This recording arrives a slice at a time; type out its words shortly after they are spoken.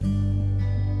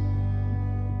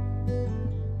Good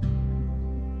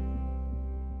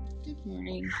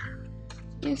morning.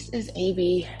 This is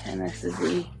AB, and this is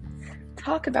the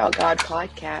Talk About God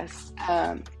podcast.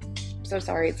 So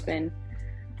sorry it's been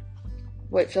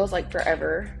what feels like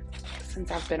forever since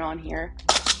I've been on here,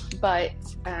 but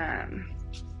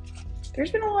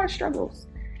there's been a lot of struggles.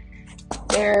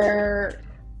 There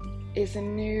is a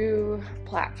new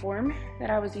platform that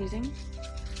I was using,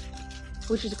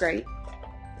 which is great.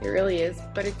 It really is,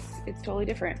 but it's totally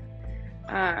different.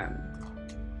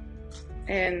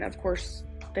 And of course,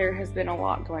 there has been a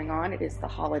lot going on. It is the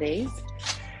holidays,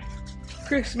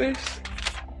 Christmas.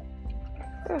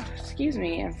 Of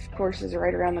course, is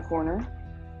right around the corner.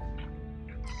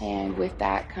 And with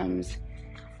that comes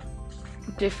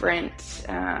different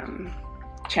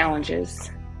challenges,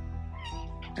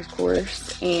 of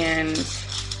course. And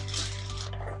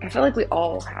I feel like we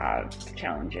all have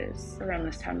challenges around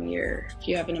this time of year. If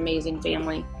you have an amazing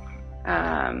family,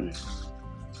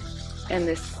 and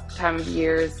this time of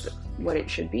year is what it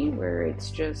should be, where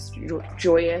it's just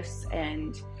joyous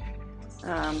and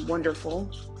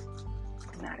wonderful.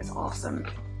 And that is awesome.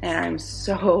 And I'm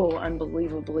so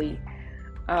unbelievably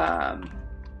I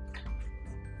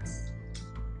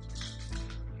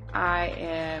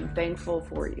am thankful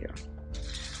for you.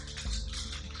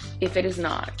 If it is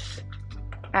not,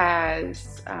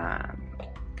 as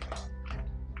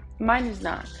mine is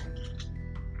not,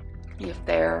 if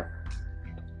there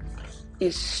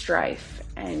is strife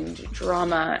and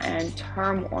drama and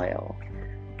turmoil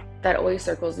that always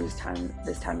circles this time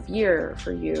of year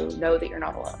for you, know that you're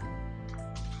not alone.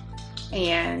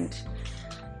 And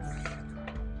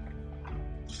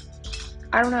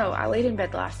I don't know, I laid in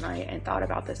bed last night and thought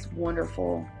about this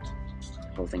wonderful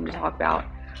whole thing to talk about.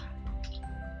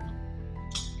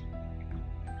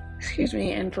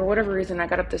 And for whatever reason, I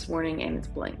got up this morning and it's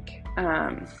blank.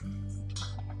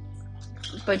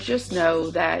 But just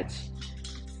know that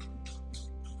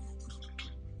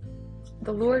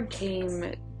the Lord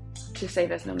came to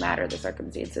save us no matter the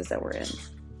circumstances that we're in.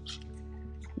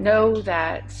 Know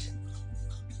that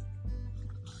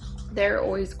there are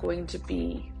always going to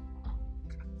be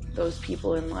those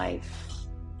people in life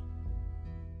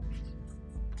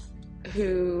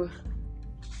who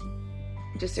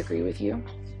disagree with you,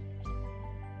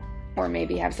 or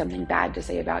maybe have something bad to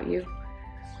say about you,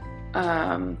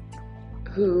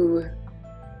 who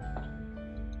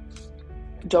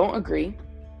don't agree.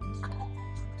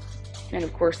 And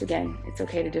of course, again, it's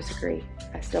okay to disagree.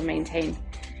 I still maintain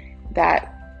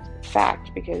that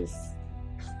fact because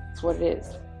it's what it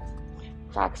is.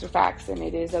 Facts are facts, and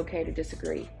it is okay to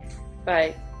disagree. But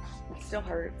it still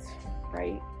hurts,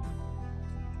 right?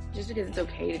 Just because it's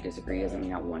okay to disagree doesn't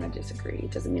mean I want to disagree.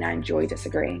 It doesn't mean I enjoy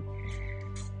disagreeing.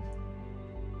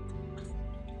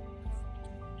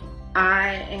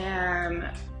 I am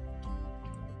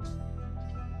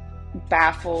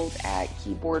baffled at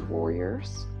keyboard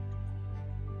warriors.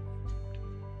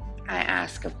 I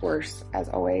ask, of course, as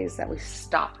always, that we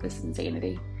stop this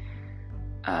insanity.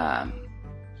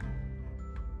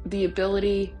 The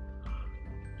ability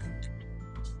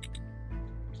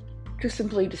to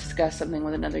simply discuss something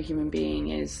with another human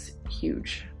being is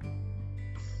huge.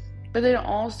 But then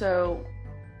also,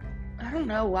 I don't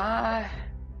know why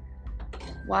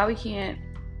we can't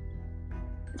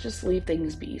just leave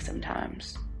things be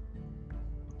sometimes,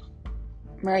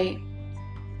 right?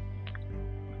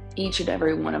 Each and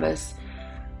every one of us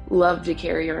love to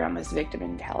carry around this victim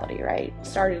mentality, right?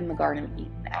 Started in the Garden of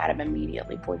Eden, Adam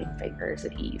immediately pointing fingers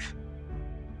at Eve.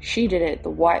 She did it, the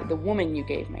woman you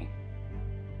gave me.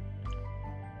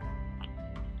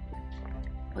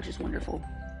 Which is wonderful.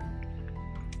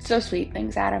 So sweet.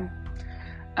 Thanks, Adam.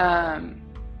 I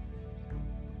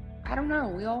don't know.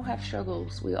 We all have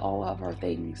struggles. We all have our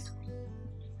things.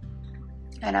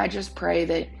 And I just pray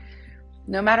that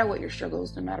no matter what your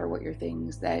struggles, no matter what your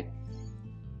things, that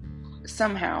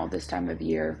somehow this time of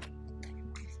year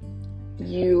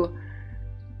you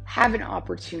have an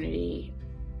opportunity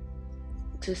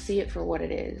to see it for what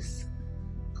it is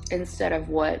instead of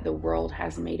what the world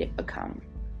has made it become.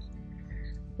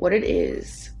 What it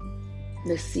is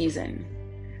this season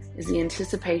is the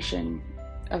anticipation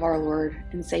of our Lord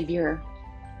and Savior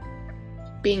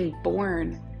being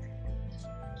born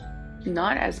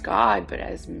not as God but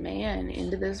as man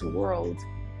into this world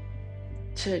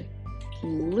to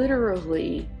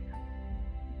literally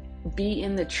be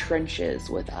in the trenches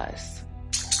with us,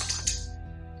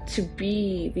 to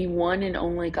be the one and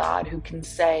only God who can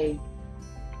say,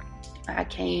 I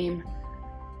came,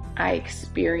 I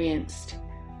experienced,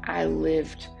 I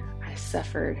lived, I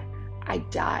suffered, I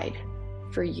died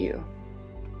for you.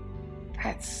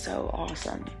 That's so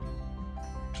awesome.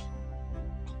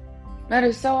 That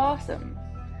is so awesome.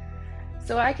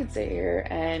 So I could sit here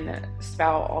and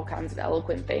spout all kinds of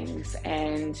eloquent things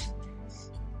and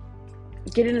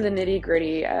get into the nitty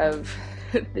gritty of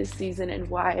this season and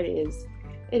why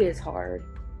it is hard.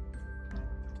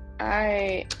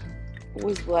 I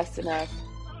was blessed enough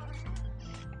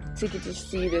to get to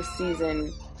see this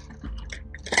season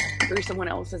through someone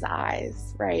else's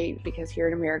eyes, right? Because here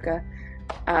in America,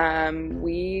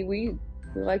 we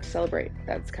like to celebrate.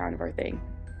 That's kind of our thing.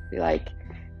 We like,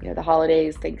 the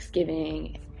holidays,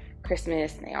 Thanksgiving,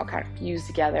 Christmas, and they all kind of fuse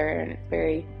together, and it's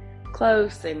very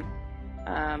close. And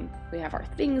we have our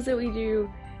things that we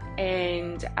do,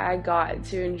 and I got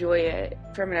to enjoy it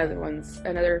from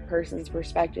another person's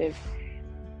perspective,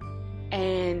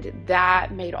 and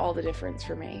that made all the difference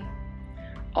for me.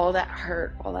 All that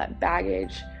hurt, all that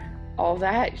baggage, all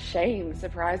that shame,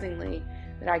 surprisingly,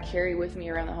 that I carry with me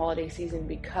around the holiday season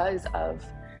because of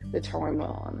the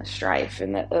turmoil and the strife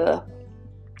and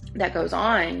that goes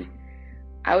on,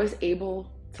 I was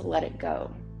able to let it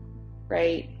go,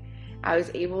 right? I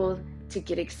was able to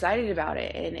get excited about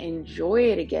it and enjoy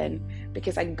it again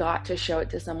because I got to show it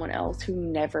to someone else who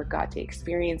never got to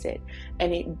experience it.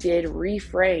 And it did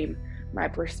reframe my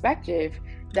perspective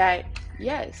that,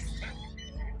 yes,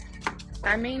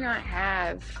 I may not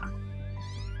have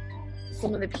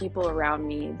some of the people around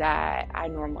me that I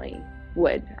normally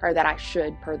would, or that I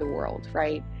should per the world,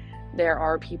 right? There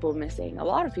are people missing, a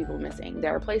lot of people missing.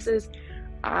 There are places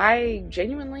I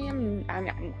genuinely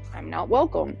I'm not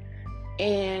welcome.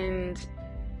 And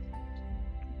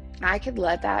I could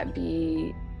let that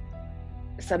be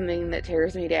something that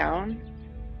tears me down,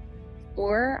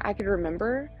 or I could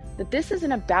remember that this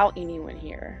isn't about anyone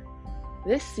here.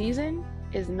 This season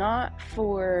is not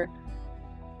for,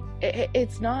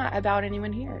 it's not about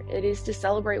anyone here. It is to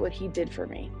celebrate what he did for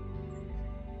me.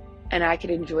 And I could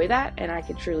enjoy that, and I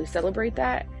could truly celebrate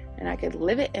that, and I could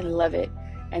live it and love it.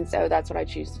 And so that's what I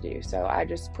choose to do. So I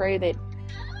just pray that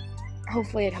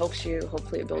hopefully it helps you,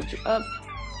 hopefully it builds you up,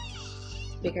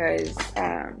 because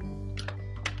I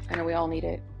know we all need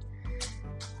it.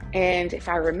 And if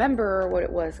I remember what it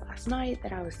was last night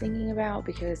that I was thinking about,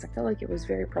 because I feel like it was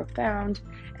very profound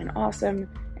and awesome,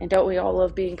 and don't we all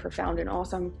love being profound and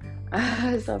awesome?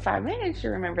 So if I manage to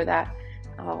remember that,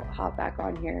 I'll hop back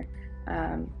on here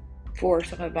for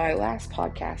some of my last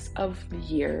podcasts of the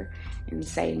year.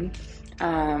 Insane.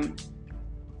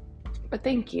 But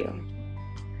thank you.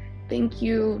 Thank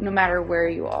you no matter where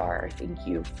you are. Thank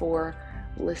you for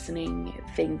listening.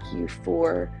 Thank you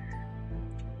for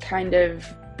kind of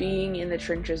being in the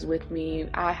trenches with me.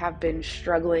 I have been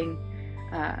struggling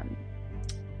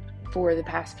for the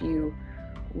past few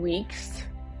weeks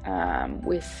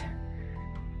with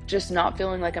just not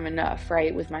feeling like I'm enough,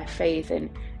 right? With my faith, and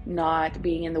not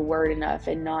being in the word enough,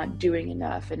 and not doing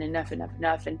enough, and enough.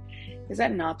 And is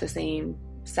that not the same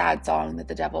sad song that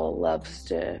the devil loves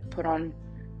to put on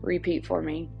repeat for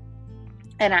me?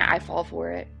 And I fall for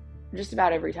it just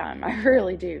about every time. I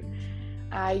really do.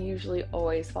 I usually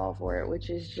always fall for it,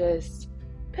 which is just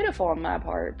pitiful on my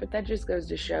part, but that just goes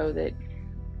to show that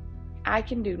I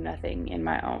can do nothing in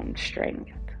my own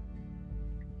strength.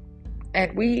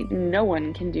 And no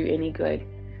one can do any good,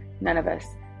 none of us,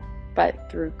 but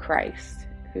through Christ,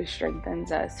 who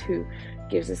strengthens us, who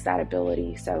gives us that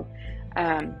ability. So,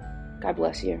 God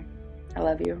bless you. I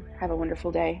love you. Have a wonderful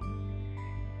day.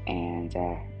 And,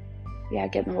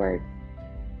 get in the word.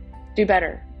 Do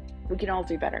better. We can all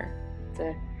do better. It's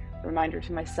a reminder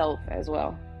to myself as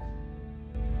well.